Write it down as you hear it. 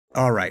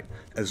Alright,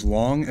 as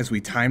long as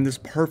we time this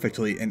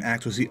perfectly and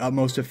act with the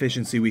utmost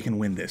efficiency, we can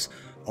win this.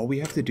 All we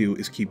have to do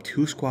is keep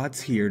 2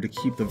 squads here to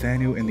keep the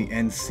Vanu and the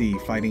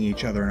NC fighting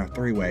each other in a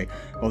 3-way,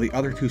 while the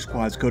other 2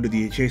 squads go to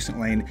the adjacent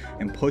lane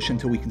and push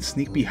until we can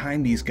sneak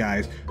behind these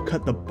guys,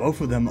 cut the both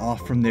of them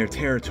off from their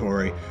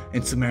territory,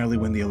 and summarily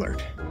win the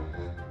alert.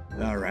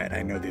 Alright,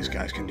 I know these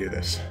guys can do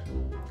this.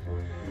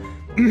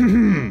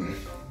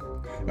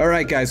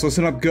 Alright guys,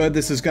 listen up good,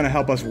 this is gonna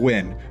help us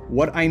win.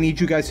 What I need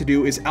you guys to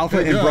do is Alpha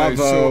and Bravo.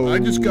 So I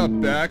just got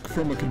back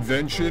from a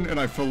convention and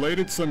I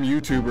filleted some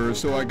YouTubers,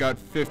 so I got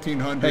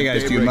 1,500. Hey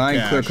guys, do you mind?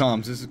 Cash. Clear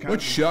comms. This is kind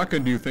What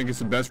shotgun do you think is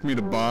the best for me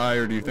to buy,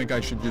 or do you think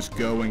I should just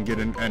go and get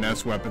an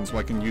NS weapon so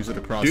I can use it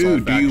across all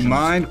Dude, do factions? you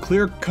mind?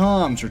 Clear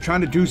comms. We're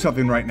trying to do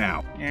something right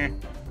now.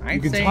 You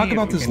can talk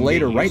about this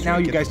later. Right now,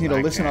 you guys need to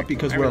listen up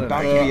because we're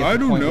about to be at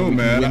the point where we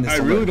can win this I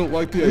alert. really don't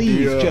like the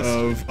idea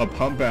of a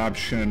pump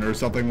action or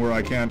something where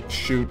I can't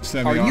shoot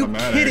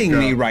semi-automatic. Are you kidding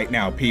me right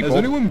now, people? Has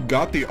anyone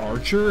got the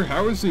Archer?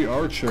 How is the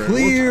Archer?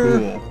 Clear.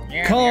 It looks cool.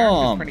 Yeah,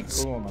 comms. pretty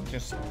cool.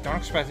 Just don't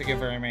expect to get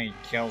very many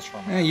kills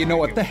from it. You know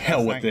what? The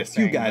hell with this.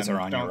 You guys are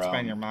on your own. Don't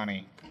spend your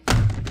money.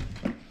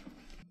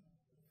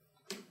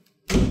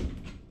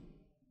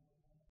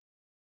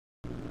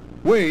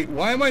 Wait,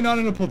 why am I not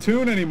in a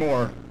platoon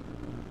anymore?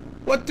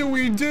 What do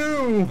we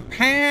do?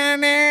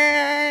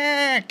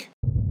 Panic!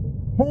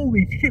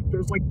 Holy shit,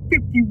 there's like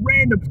 50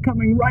 randoms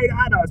coming right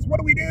at us.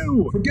 What do we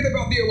do? Forget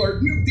about the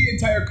alert. Nuke the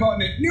entire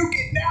continent. Nuke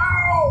it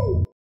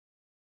now!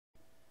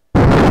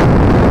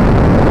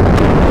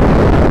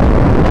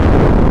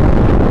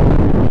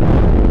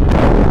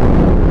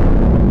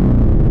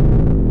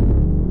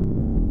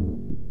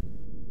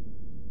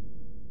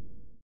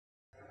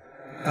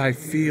 I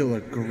feel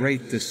a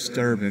great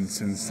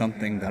disturbance in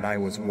something that I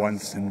was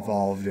once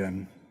involved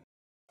in.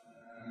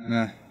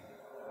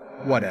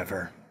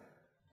 Whatever.